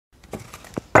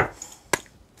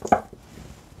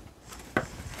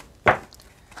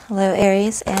Hello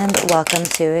Aries, and welcome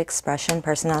to Expression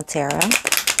Personnelle Tarot.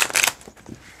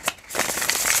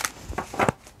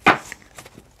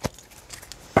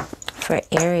 For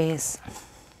Aries,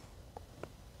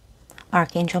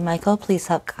 Archangel Michael, please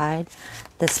help guide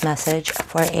this message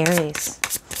for Aries.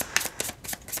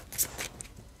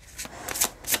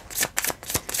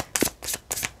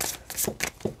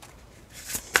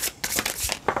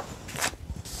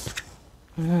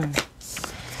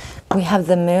 We have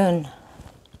the moon.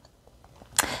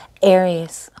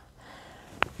 Aries,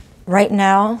 right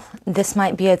now, this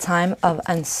might be a time of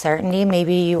uncertainty.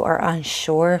 Maybe you are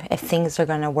unsure if things are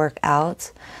going to work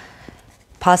out.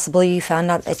 Possibly you found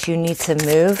out that you need to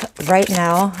move. Right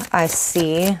now, I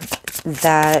see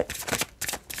that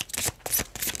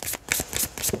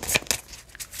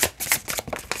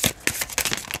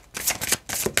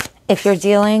if you're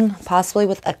dealing possibly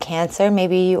with a Cancer,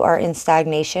 maybe you are in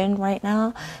stagnation right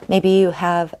now. Maybe you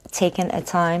have taken a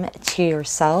time to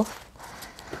yourself.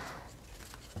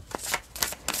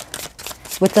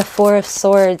 With the Four of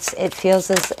Swords, it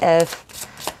feels as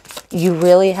if you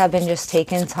really have been just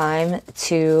taking time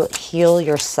to heal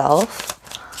yourself.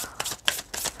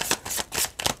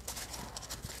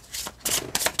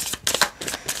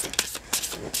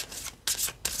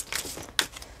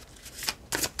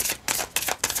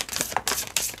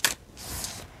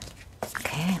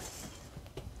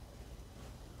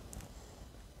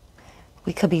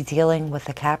 We could be dealing with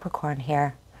a Capricorn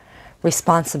here.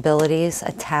 Responsibilities,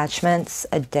 attachments,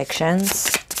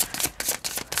 addictions.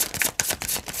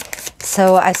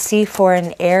 So I see for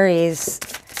an Aries,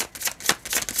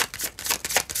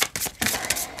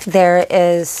 there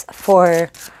is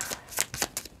for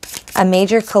a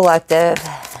major collective,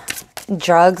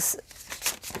 drugs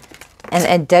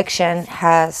and addiction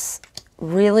has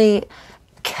really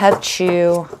kept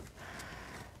you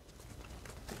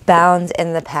bound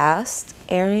in the past,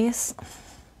 Aries.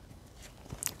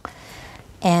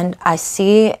 And I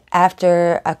see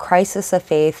after a crisis of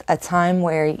faith, a time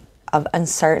where of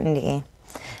uncertainty,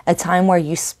 a time where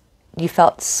you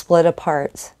felt split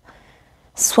apart,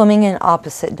 swimming in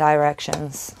opposite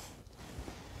directions,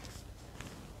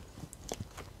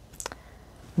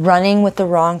 running with the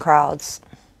wrong crowds.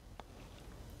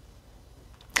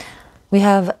 We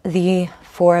have the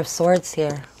Four of Swords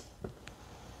here.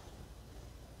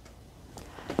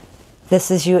 This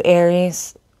is you,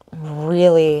 Aries,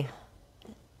 really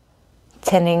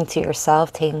tending to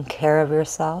yourself, taking care of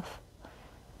yourself,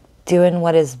 doing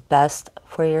what is best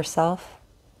for yourself.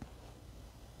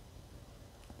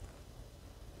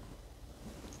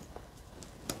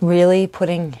 Really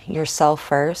putting yourself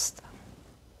first.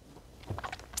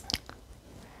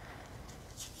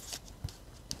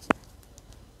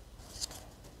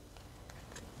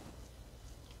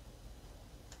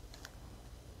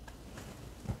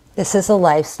 This is a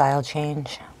lifestyle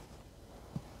change.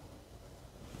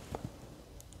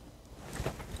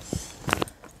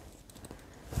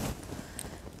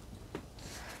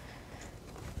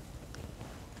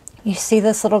 You see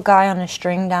this little guy on a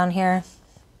string down here?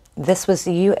 This was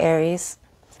you, Aries.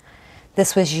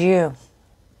 This was you.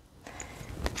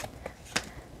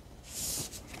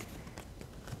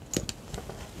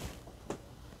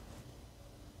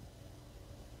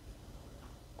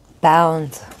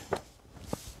 Bound.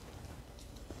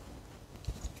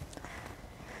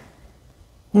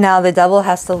 Now the devil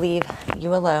has to leave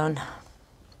you alone.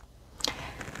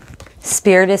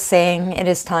 Spirit is saying it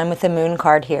is time with the moon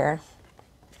card here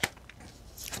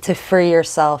to free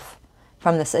yourself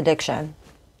from this addiction,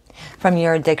 from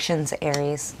your addictions,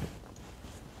 Aries.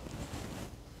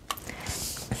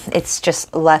 It's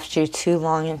just left you too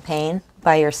long in pain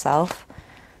by yourself.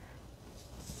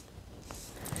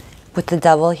 With the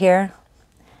devil here,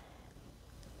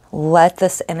 let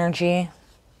this energy,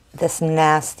 this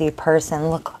nasty person,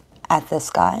 look at this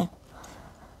guy.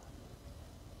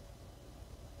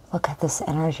 Look at this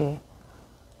energy,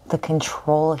 the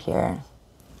control here.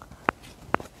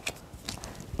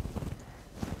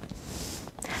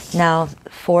 Now,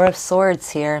 Four of Swords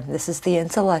here. This is the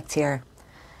intellect here.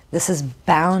 This has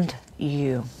bound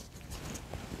you.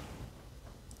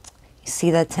 You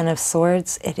see that Ten of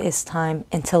Swords? It is time.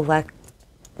 Intellect.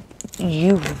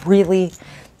 You really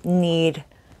need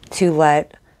to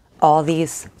let all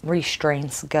these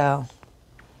restraints go.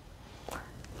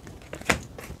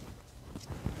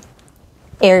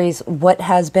 Aries, what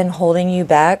has been holding you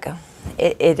back?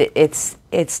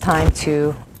 It's time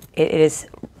to. It is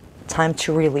time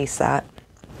to release that.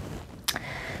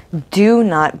 Do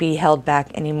not be held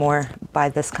back anymore by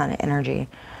this kind of energy.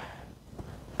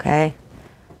 Okay?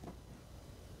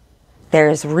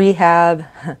 There's rehab,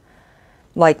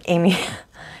 like Amy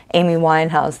Amy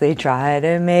Winehouse, they try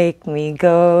to make me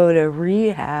go to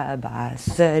rehab. I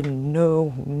said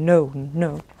no, no,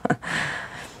 no.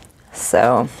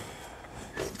 So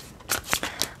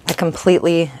I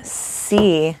completely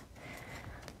see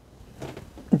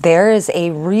there is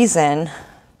a reason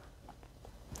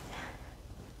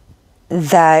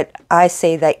that I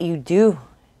say that you do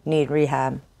need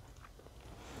rehab.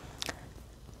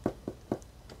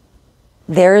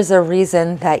 There is a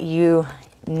reason that you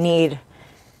need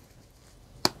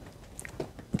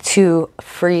to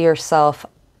free yourself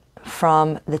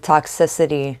from the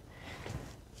toxicity.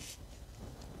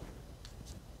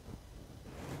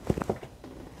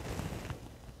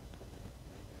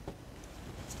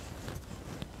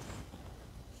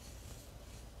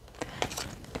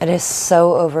 It is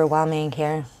so overwhelming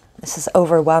here. This is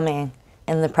overwhelming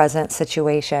in the present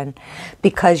situation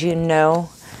because you know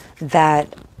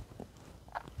that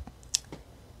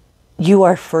you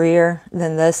are freer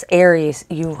than this. Aries,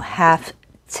 you have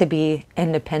to be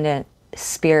independent,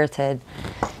 spirited.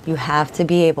 You have to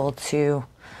be able to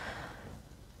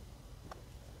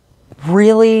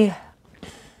really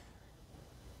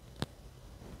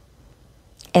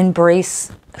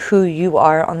embrace who you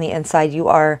are on the inside. You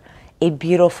are a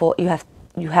beautiful, you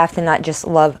have to not just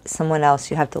love someone else,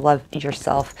 you have to love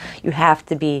yourself. You have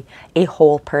to be a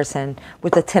whole person.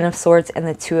 With the Ten of Swords and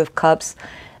the Two of Cups,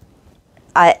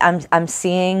 I'm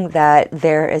seeing that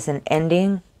there is an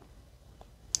ending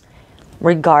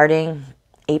regarding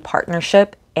a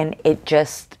partnership, and it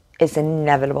just is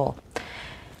inevitable.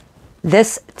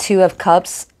 This Two of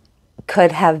Cups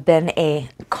could have been a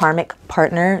karmic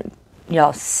partner.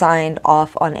 Y'all signed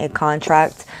off on a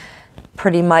contract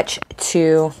pretty much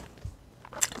to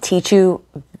teach you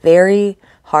very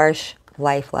harsh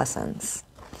life lessons.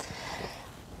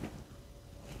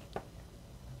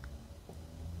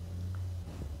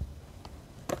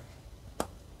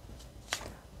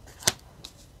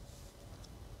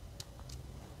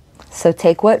 So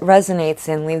take what resonates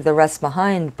and leave the rest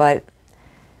behind. But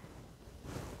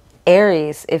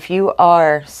Aries, if you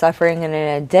are suffering in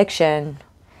an addiction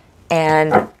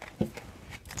and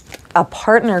a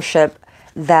partnership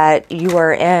that you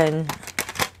are in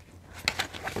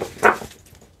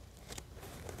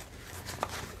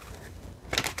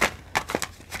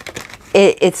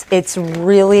it's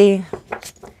really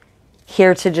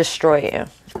here to destroy you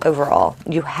overall.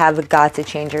 You have got to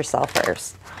change yourself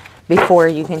first before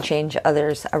you can change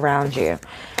others around you.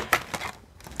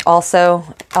 Also,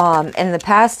 in the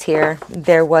past here,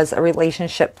 there was a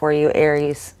relationship for you,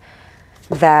 Aries,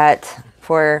 that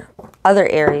for other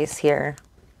Aries here,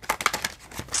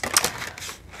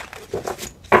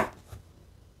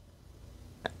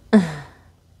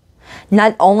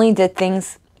 not only did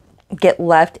things get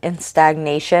left in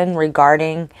stagnation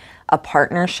regarding a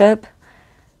partnership,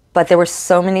 but there were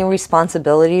so many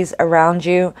responsibilities around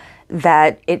you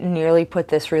that it nearly put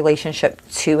this relationship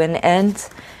to an end.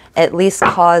 At least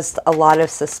caused a lot of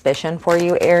suspicion for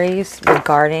you, Aries,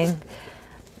 regarding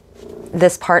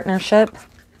this partnership.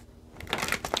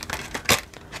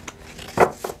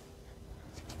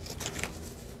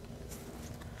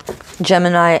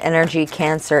 Gemini energy,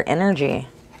 Cancer energy.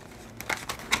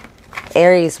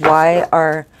 Aries, why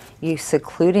are you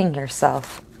secluding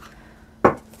yourself?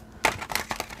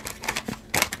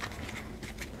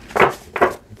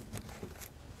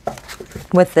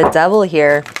 With the Devil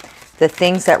here, the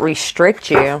things that restrict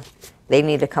you, they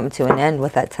need to come to an end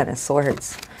with that Ten of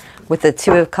Swords. With the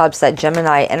Two of Cups, that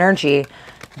Gemini energy,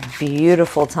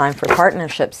 beautiful time for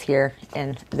partnerships here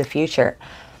in the future.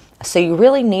 So you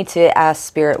really need to ask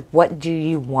Spirit, what do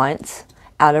you want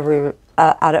out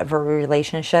of a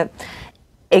relationship?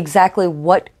 Exactly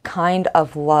what kind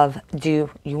of love do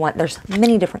you want? There's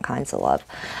many different kinds of love.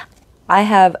 I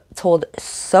have told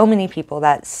so many people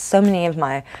that, so many of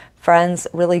my friends,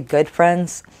 really good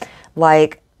friends,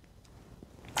 like,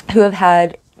 who have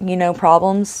had, you know,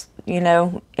 problems, you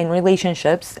know, in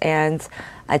relationships. And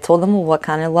I told them, well, what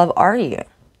kind of love are you?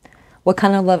 What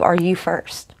kind of love are you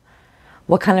first?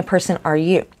 What kind of person are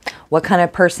you? What kind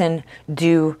of person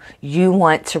do you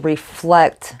want to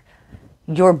reflect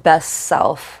your best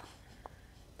self?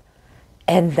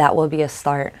 And that will be a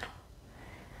start.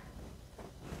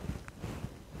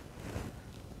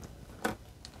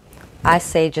 I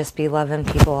say just be loving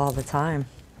people all the time.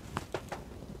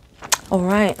 All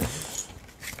right.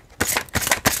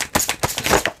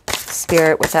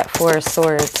 Spirit with that Four of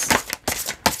Swords.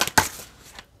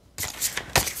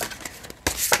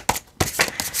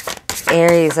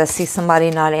 Aries, I see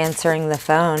somebody not answering the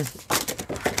phone.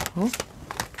 Ooh.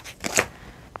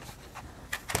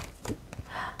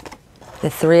 The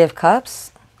Three of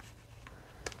Cups.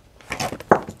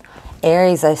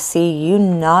 Aries, I see you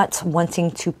not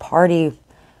wanting to party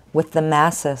with the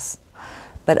masses,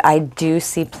 but I do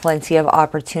see plenty of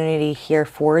opportunity here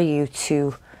for you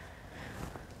to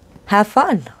have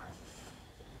fun.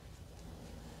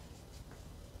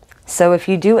 So if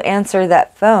you do answer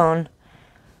that phone,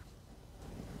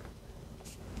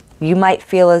 you might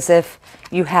feel as if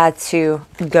you had to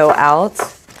go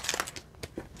out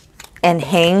and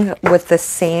hang with the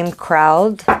same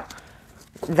crowd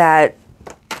that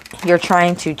you're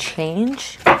trying to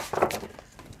change.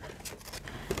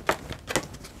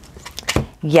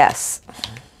 Yes.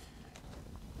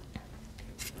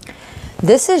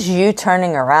 This is you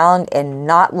turning around and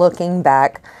not looking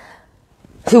back.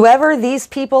 Whoever these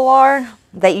people are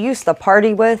that you used to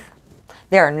party with,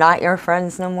 they are not your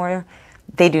friends no more.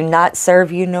 They do not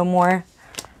serve you no more.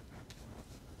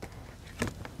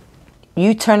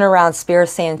 You turn around, Spirit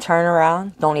saying turn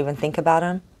around. Don't even think about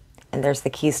them. And there's the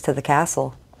keys to the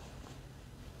castle.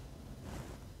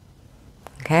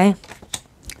 Okay?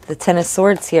 The Ten of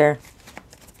Swords here.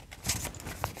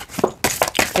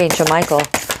 Angel Michael.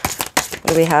 What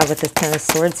do we have with the Ten of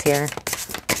Swords here?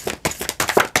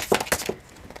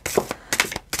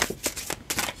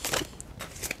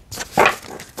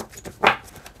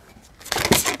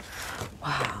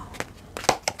 Wow.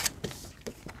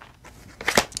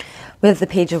 We have the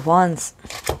Page of Wands.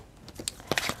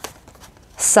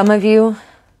 Some of you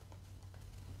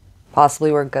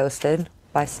possibly were ghosted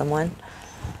by someone.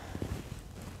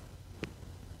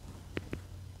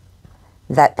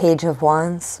 That Page of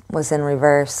Wands was in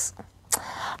reverse.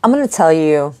 I'm going to tell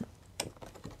you,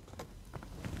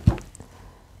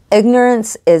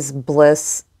 ignorance is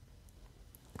bliss.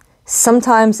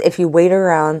 Sometimes if you wait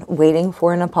around waiting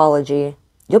for an apology,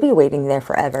 you'll be waiting there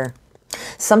forever.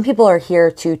 Some people are here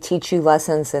to teach you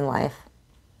lessons in life.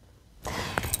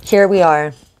 Here we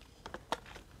are.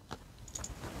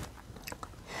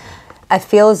 I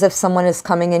feel as if someone is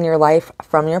coming in your life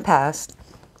from your past.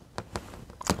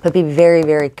 But be very,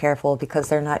 very careful because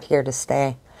they're not here to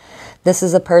stay. This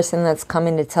is a person that's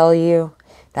coming to tell you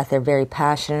that they're very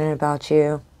passionate about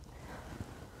you.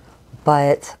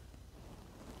 But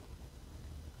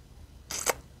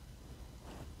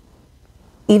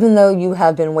even though you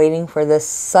have been waiting for this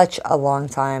such a long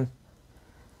time,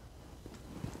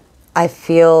 I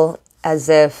feel as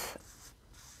if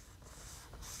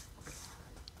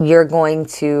you're going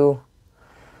to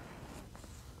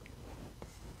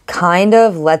kind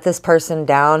of let this person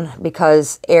down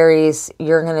because, Aries,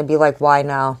 you're going to be like, why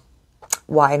now?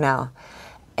 Why now?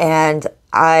 And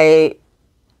I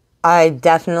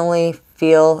definitely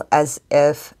feel as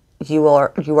if you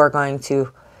are going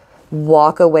to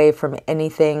walk away from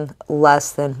anything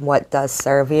less than what does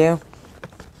serve you.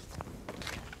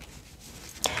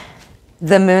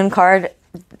 The Moon card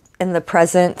in the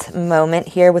present moment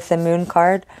here with the Moon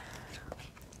card.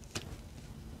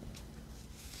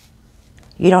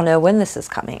 You don't know when this is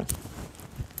coming.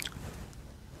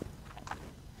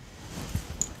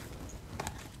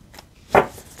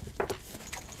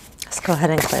 Let's go ahead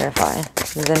and clarify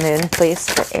the Moon, please,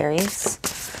 for Aries.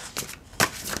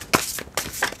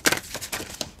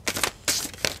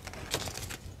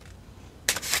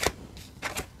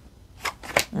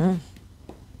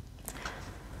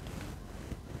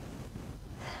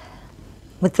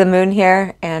 With the Moon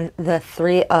here and the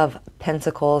Three of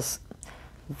Pentacles,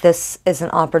 this is an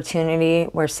opportunity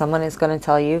where someone is going to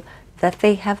tell you that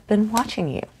they have been watching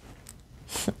you.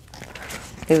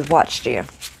 They've watched you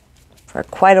for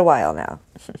quite a while now.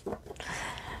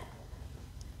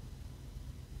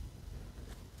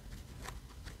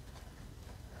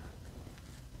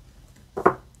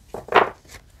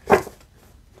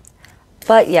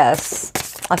 But yes,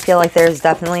 I feel like there's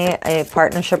definitely a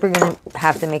partnership. You're going to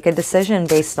have to make a decision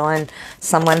based on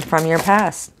someone from your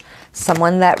past.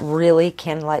 Someone that really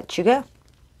can let you go.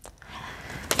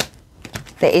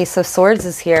 The Ace of Swords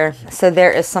is here. So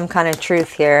there is some kind of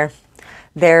truth here.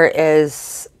 There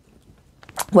is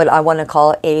what I want to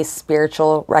call a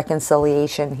spiritual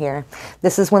reconciliation here.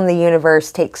 This is when the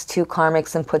universe takes two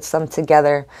karmics and puts them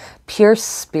together. Pure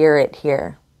spirit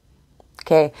here.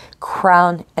 Okay,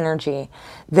 crown energy.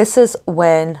 This is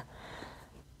when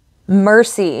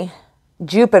Mercy,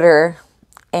 Jupiter,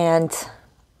 and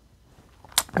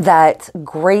that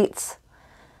great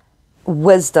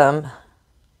wisdom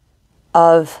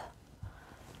of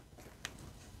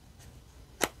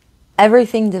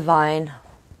everything divine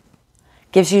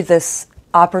gives you this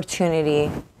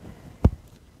opportunity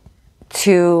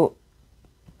to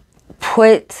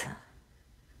put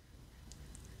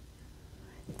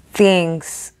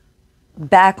things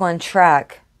back on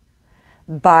track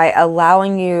by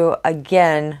allowing you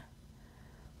again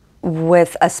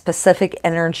with a specific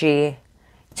energy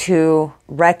to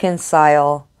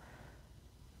reconcile,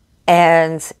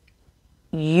 and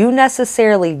you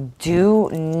necessarily do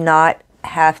not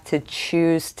have to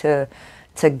choose to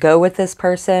go with this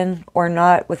person or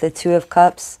not with the Two of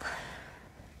Cups,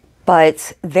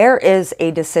 but there is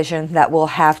a decision that will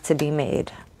have to be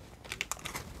made.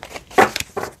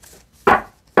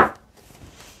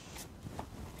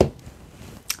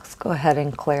 Let's go ahead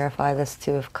and clarify this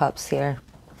Two of Cups here.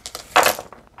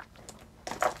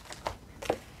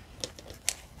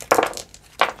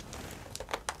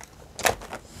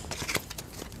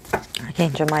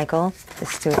 Archangel Michael,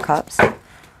 this Two of Cups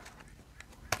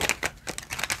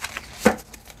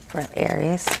for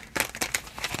Aries.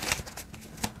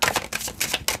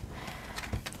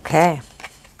 Okay.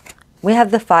 We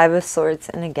have the Five of Swords,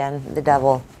 and again, the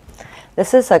Devil.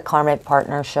 This is a karmic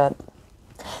partnership.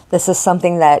 This is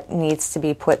something that needs to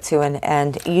be put to an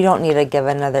end. You don't need to give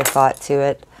another thought to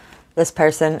it. This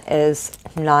person is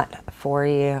not for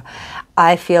you.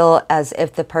 I feel as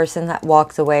if the person that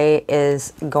walked away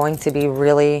is going to be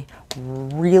really,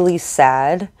 really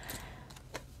sad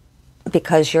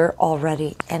because you're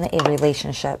already in a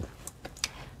relationship.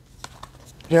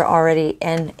 You're already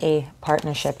in a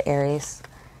partnership, Aries.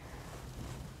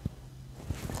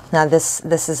 Now, this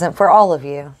isn't for all of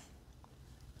you.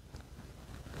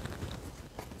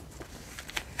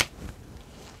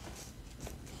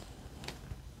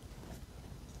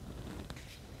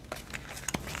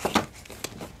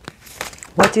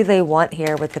 What do they want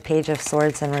here with the Page of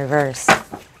Swords in reverse?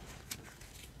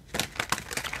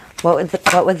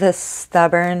 What would this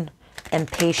stubborn,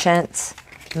 impatient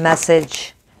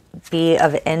message be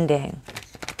of ending?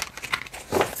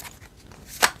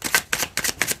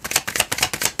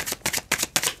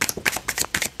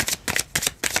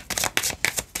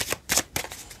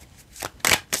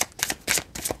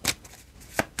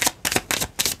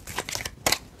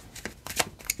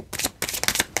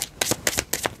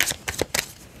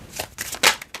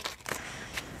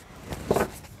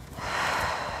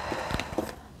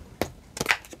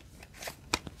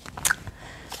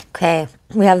 Okay,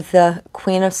 we have the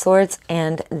Queen of Swords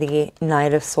and the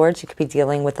Knight of Swords. You could be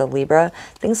dealing with a Libra.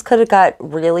 Things could have got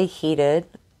really heated.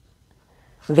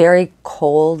 Very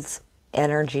cold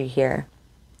energy here.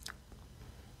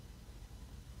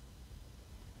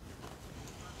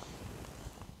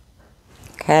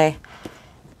 Okay.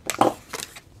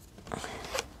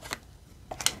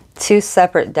 Two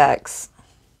separate decks.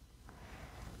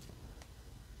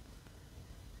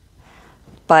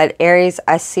 But Aries,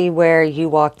 I see where you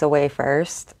walked away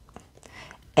first.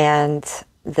 And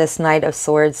this Knight of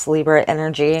Swords, Libra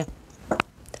energy,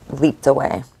 leaped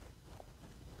away.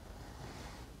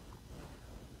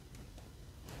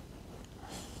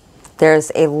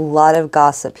 There's a lot of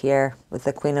gossip here with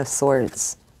the Queen of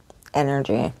Swords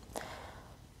energy.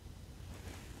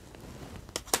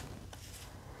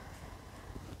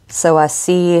 So I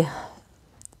see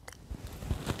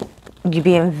you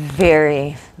being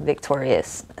very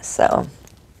victorious. So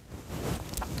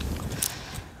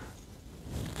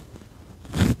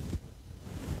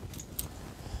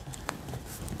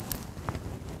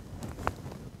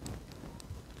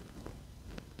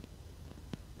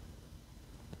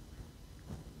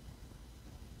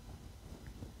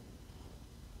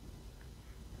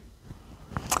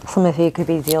some of you could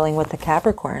be dealing with the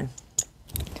Capricorn.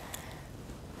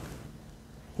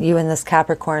 You and this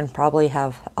Capricorn probably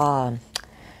have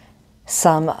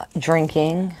some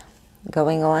drinking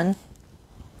going on,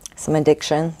 some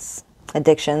addictions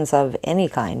of any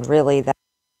kind, really. That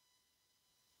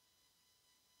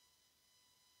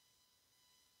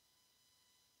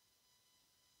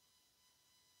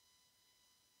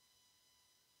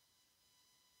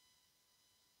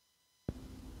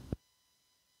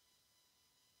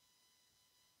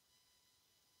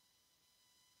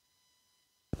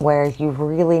where you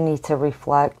really need to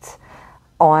reflect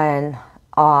on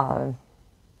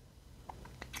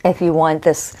if you want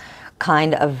this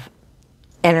kind of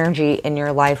energy in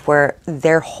your life where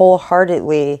they're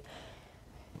wholeheartedly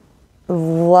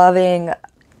loving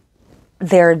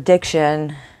their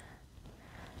addiction,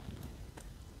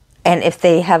 and if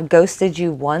they have ghosted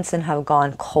you once and have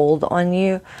gone cold on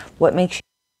you, what makes you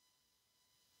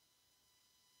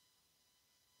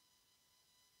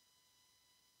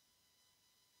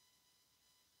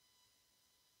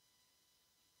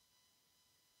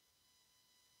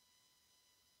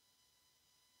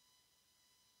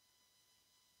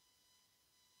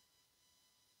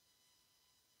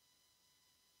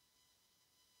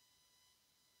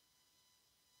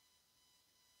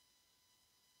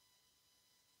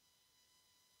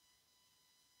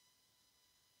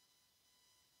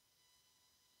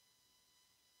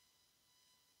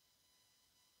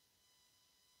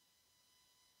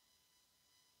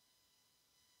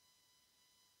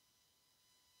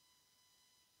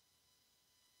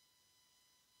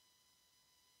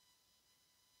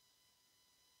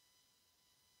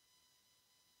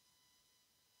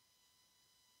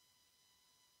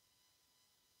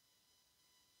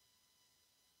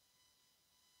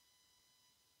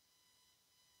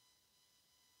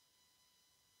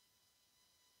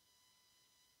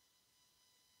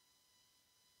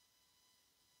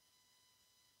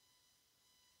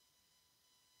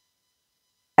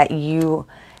that you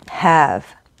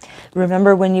have.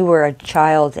 Remember when you were a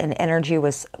child and energy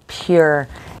was pure.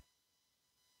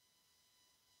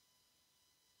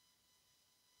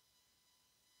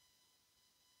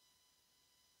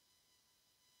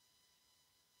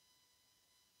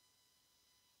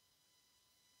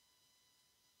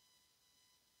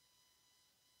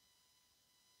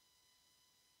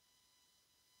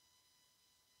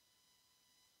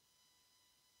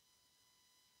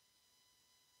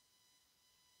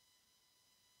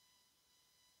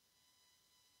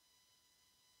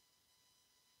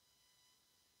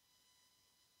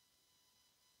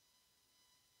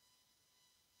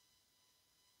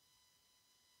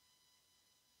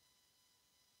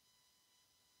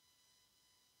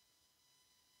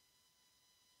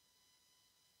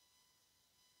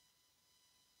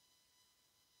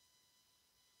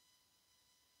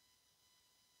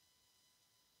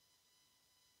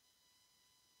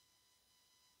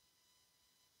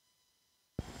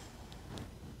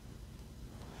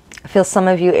 I feel some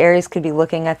of you Aries could be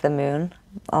looking at the moon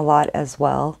a lot as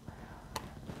well.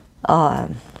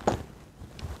 But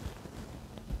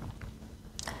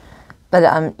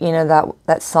you know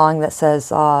that song that says,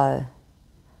 "Oh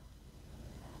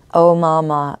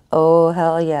mama, oh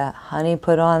hell yeah, honey,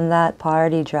 put on that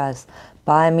party dress,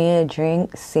 buy me a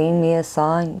drink, sing me a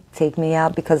song, take me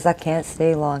out because I can't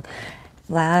stay long.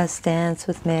 Last dance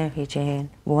with Mary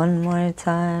Jane, one more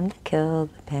time to kill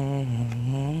the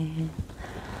pain."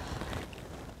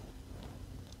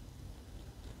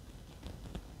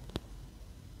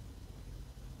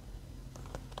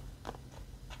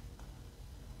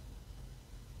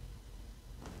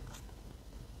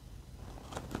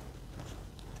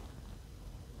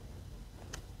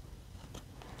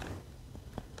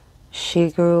 She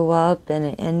grew up in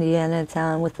an Indiana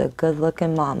town with a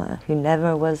good-looking mama who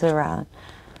never was around.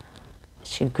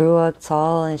 She grew up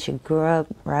tall and she grew up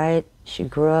right. She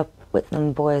grew up with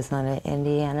them boys on an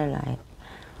Indiana night.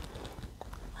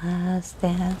 Last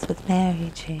dance with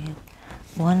Mary Jane,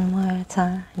 one more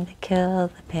time to kill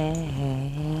the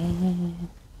pain.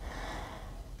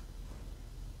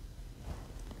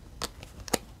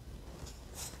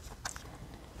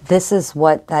 This is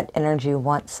what that energy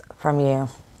wants from you.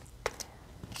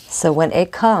 So when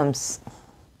it comes,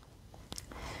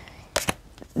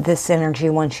 this energy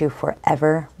wants you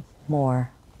forever more.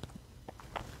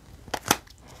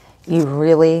 You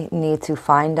really need to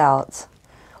find out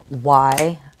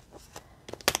why,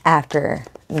 after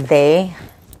they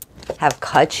have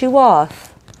cut you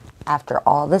off, after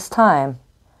all this time,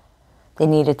 they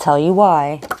need to tell you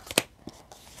why.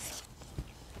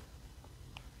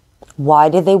 Why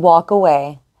did they walk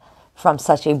away from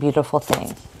such a beautiful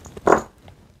thing?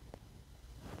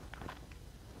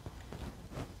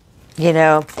 You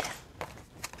know,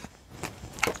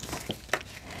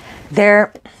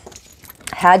 there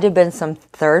had to have been some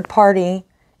third-party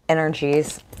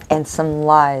energies and some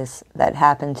lies that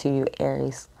happened to you,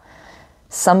 Aries.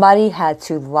 Somebody had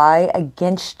to lie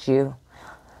against you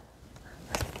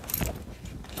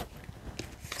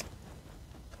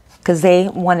because they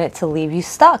wanted to leave you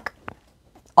stuck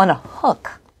on a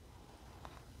hook.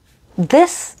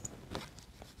 This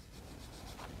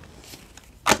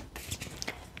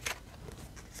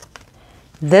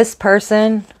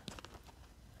person,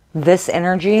 this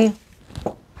energy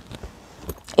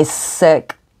is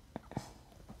sick.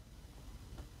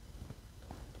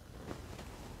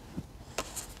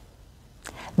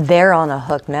 They're on a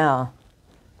hook now.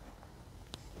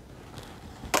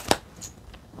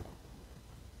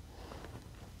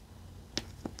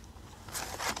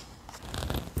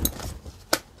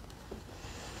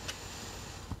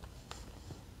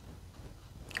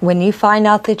 When you find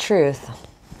out the truth,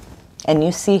 and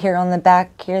you see here on the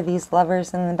back here, these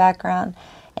lovers in the background,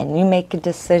 and you make a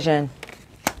decision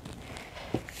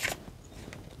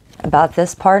about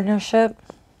this partnership,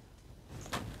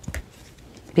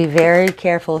 be very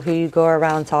careful who you go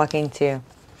around talking to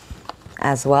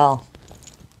as well.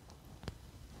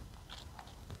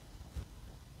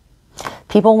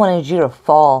 People wanted you to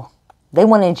fall. They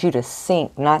wanted you to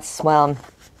sink, not swim,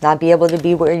 not be able to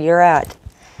be where you're at.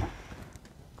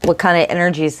 What kind of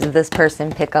energies did this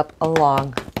person pick up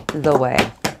along the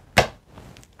way?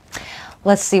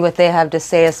 Let's see what they have to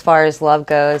say as far as love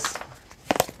goes.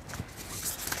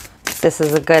 This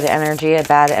is a good energy, a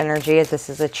bad energy. This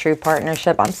is a true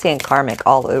partnership. I'm seeing karmic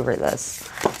all over this.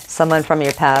 Someone from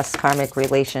your past karmic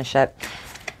relationship.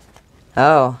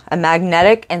 Oh, a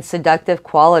magnetic and seductive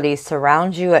quality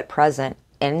surrounds you at present.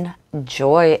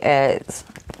 Enjoy it.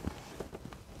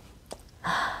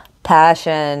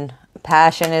 Passion.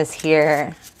 Passion is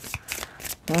here.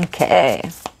 Okay.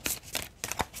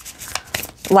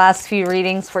 Last few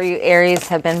readings for you, Aries,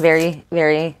 have been very,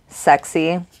 very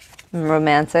sexy and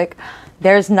romantic.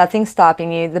 There's nothing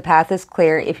stopping you. The path is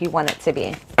clear if you want it to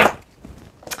be.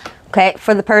 Okay,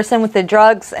 for the person with the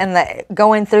drugs and the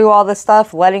going through all the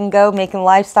stuff, letting go, making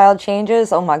lifestyle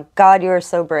changes, oh my God, you are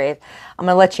so brave. I'm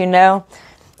going to let you know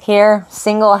here,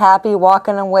 single, happy,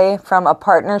 walking away from a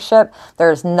partnership,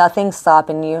 there's nothing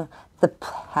stopping you. The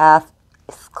path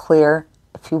is clear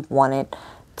if you want it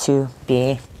to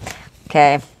be.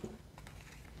 Okay.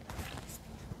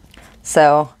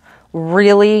 So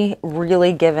really,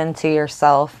 really give in to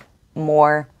yourself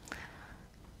more.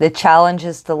 The challenge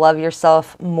is to love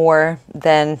yourself more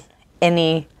than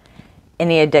any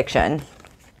addiction.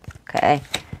 Okay.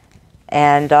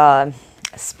 And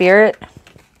Spirit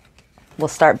will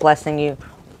start blessing you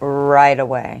right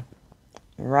away.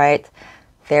 Right?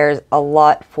 There's a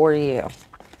lot for you.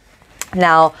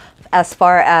 Now, as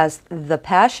far as the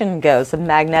passion goes, the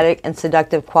magnetic and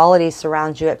seductive qualities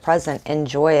surround you at present.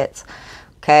 Enjoy it.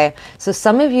 Okay? So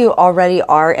some of you already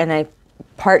are in a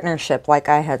partnership, like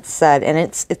I had said, and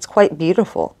it's quite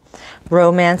beautiful.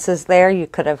 Romance is there. You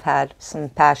could have had some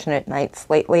passionate nights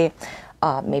lately.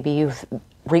 Maybe you've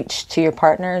reached to your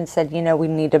partner and said, you know, we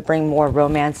need to bring more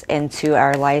romance into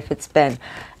our life. It's been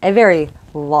a very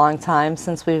long time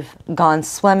since we've gone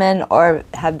swimming or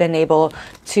have been able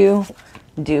to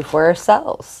do for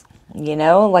ourselves. You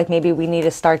know, like maybe we need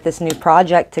to start this new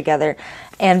project together.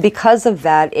 And because of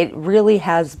that, it really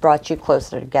has brought you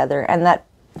closer together, and that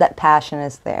passion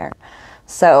is there.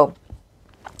 So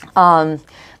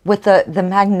with the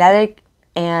magnetic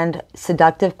and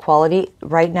seductive quality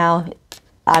right now,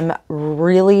 I'm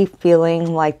really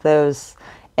feeling like those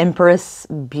Empress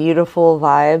beautiful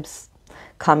vibes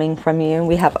coming from you.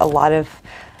 We have a lot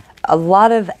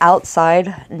of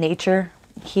outside nature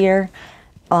here,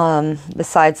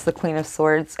 besides the Queen of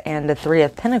Swords and the Three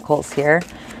of Pentacles here,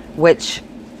 which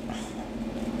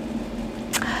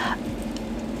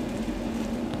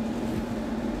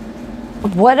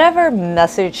whatever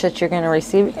message that you're going to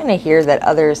receive, you're going to hear that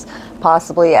others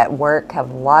possibly at work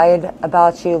have lied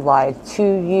about you, lied to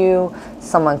you.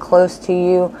 Someone close to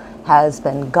you has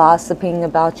been gossiping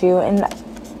about you. And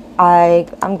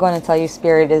I'm going to tell you,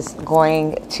 Spirit is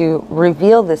going to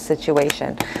reveal this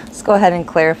situation. Let's go ahead and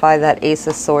clarify that Ace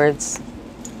of Swords.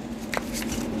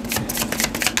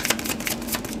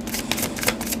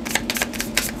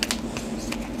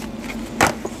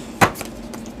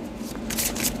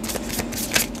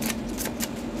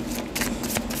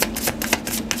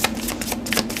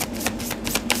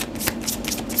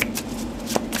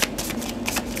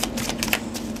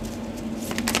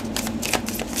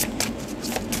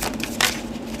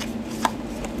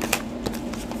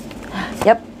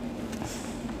 Yep.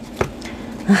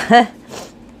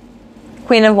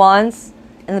 Queen of Wands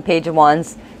and the Page of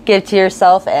Wands. Give to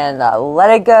yourself and let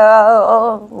it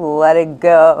go. Let it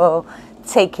go.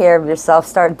 Take care of yourself.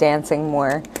 Start dancing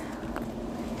more.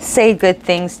 Say good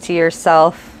things to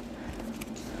yourself.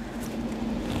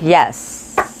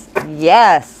 Yes.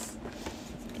 Yes.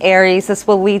 Aries, this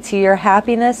will lead to your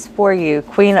happiness for you.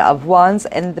 Queen of Wands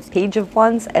and the Page of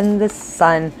Wands and the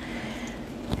Sun.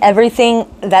 Everything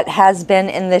that has been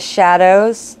in the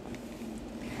shadows,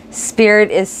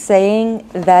 Spirit is saying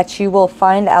that you will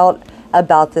find out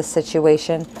about this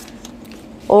situation.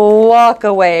 Walk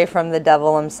away from the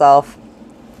devil himself.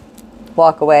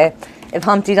 Walk away. If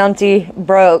Humpty Dumpty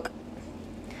broke,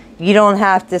 you don't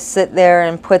have to sit there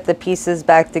and put the pieces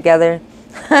back together.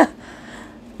 I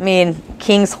mean,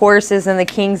 king's horses and the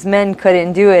king's men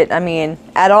couldn't do it. I mean,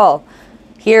 at all.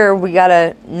 Here we got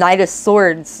a Knight of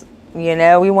Swords. You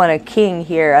know, we want a king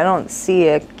here. I don't see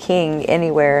a king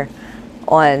anywhere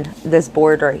on this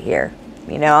board right here.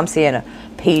 You know, I'm seeing a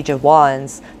Page of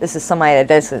Wands. This is somebody that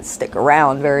doesn't stick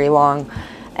around very long.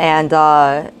 And,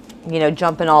 you know,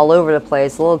 jumping all over the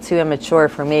place. A little too immature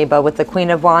for me. But with the Queen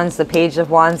of Wands, the Page of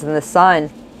Wands, and the Sun,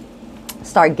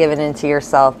 start giving into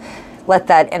yourself. Let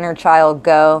that inner child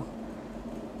go.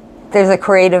 There's a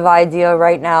creative idea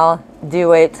right now.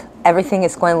 Do it. Everything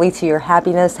is going to lead to your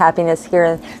happiness. Happiness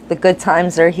here. The good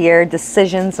times are here.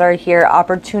 Decisions are here.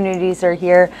 Opportunities are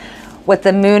here. What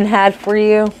the moon had for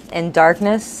you in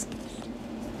darkness.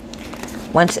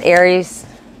 Once Aries,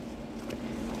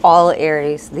 all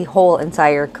Aries, the whole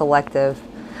entire collective,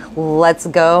 lets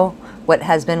go what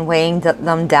has been weighing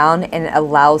them down and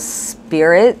allows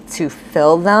Spirit to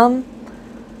fill them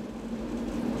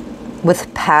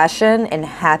with passion and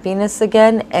happiness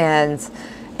again,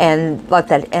 and let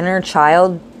that inner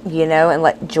child, you know, and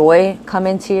let joy come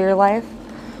into your life.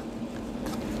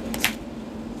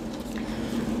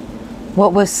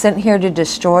 What was sent here to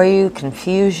destroy you,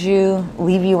 confuse you,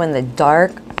 leave you in the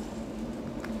dark,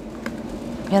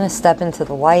 going to step into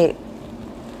the light.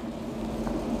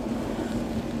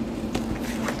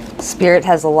 Spirit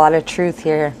has a lot of truth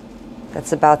here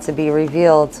that's about to be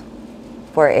revealed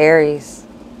for Aries.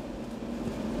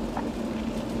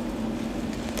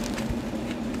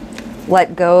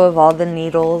 Let go of all the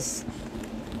needles.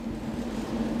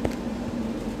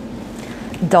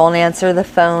 Don't answer the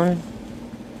phone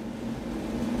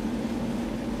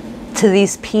to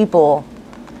these people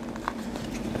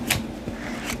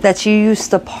that you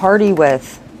used to party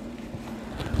with.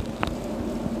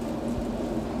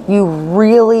 You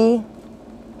really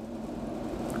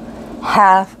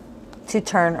have to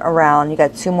turn around. You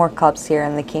got 2 more cups here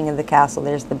and the King of the Castle.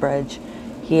 There's the bridge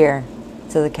here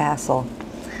to the castle.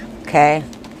 Okay?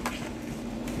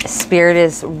 Spirit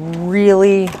is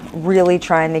really, really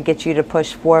trying to get you to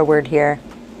push forward here.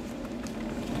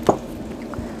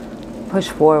 Push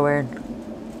forward.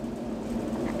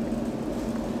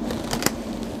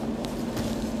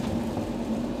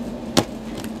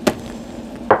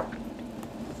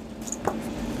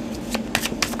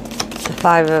 The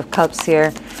 5 of Cups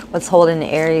here. What's holding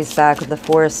Aries back with the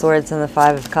 4 of Swords and the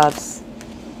 5 of Cups?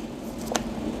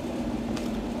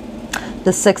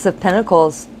 The 6 of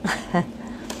Pentacles.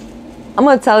 I'm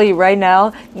going to tell you right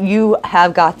now, you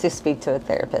have got to speak to a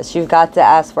therapist. You've got to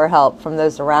ask for help from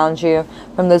those around you,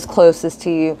 from those closest to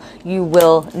you. You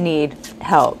will need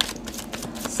help.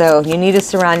 So you need to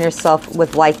surround yourself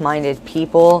with like-minded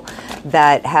people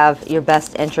that have your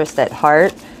best interest at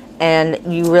heart.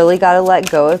 And you really got to let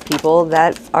go of people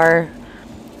that are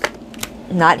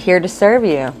not here to serve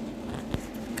you.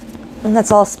 And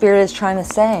that's all Spirit is trying to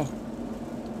say.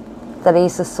 That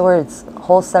Ace of Swords,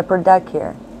 whole separate deck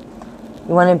here.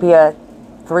 You want to be a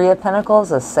 3 of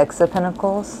Pentacles, a 6 of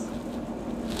Pentacles.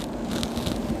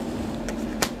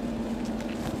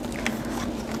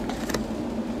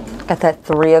 Got that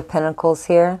 3 of Pentacles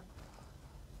here.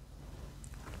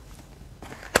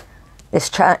 It's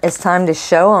time to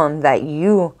show them that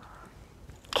you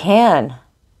can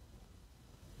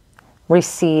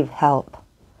receive help.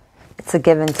 It's a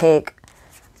give and take.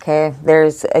 Okay,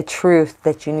 there's a truth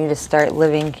that you need to start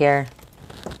living here.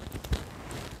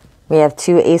 We have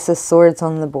 2 Ace of Swords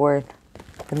on the board.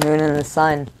 The Moon and the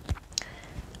Sun.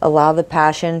 Allow the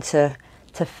passion to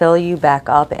fill you back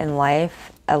up in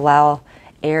life. Allow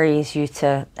Aries you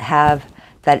to have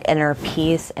that inner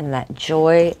peace and that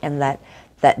joy and that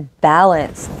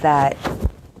balance that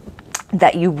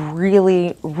you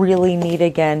really, really need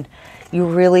again. You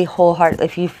really wholeheartedly,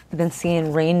 if you've been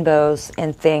seeing rainbows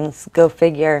and things, go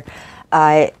figure.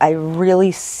 I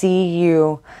really see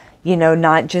you, you know,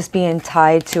 not just being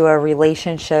tied to a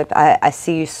relationship. I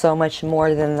see you so much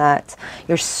more than that.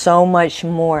 You're so much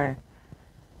more.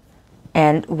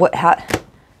 And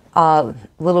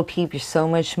little peep, you're so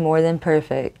much more than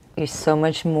perfect. You're so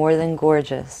much more than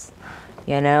gorgeous,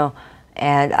 you know.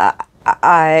 And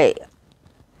I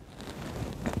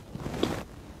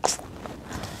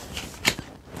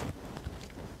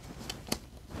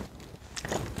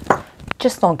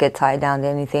just don't get tied down to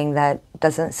anything that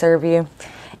doesn't serve you.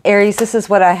 Aries, this is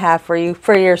what I have for you,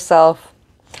 for yourself.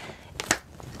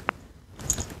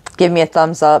 Give me a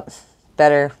thumbs up.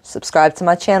 Better subscribe to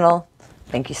my channel.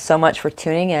 Thank you so much for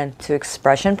tuning in to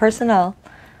Expression Personnelle.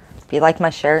 If you like my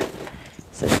shirt, it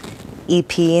says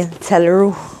EP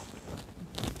Telleru.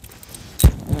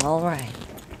 All right.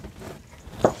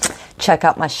 Check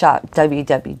out my shop,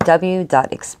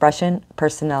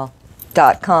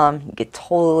 www.expressionpersonnelle.com. You get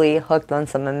totally hooked on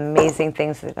some amazing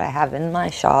things that I have in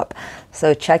my shop.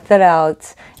 So check that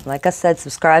out. And like I said,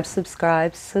 subscribe,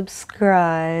 subscribe,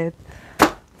 subscribe.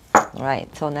 All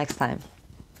right, till next time.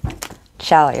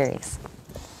 Ciao, Aries.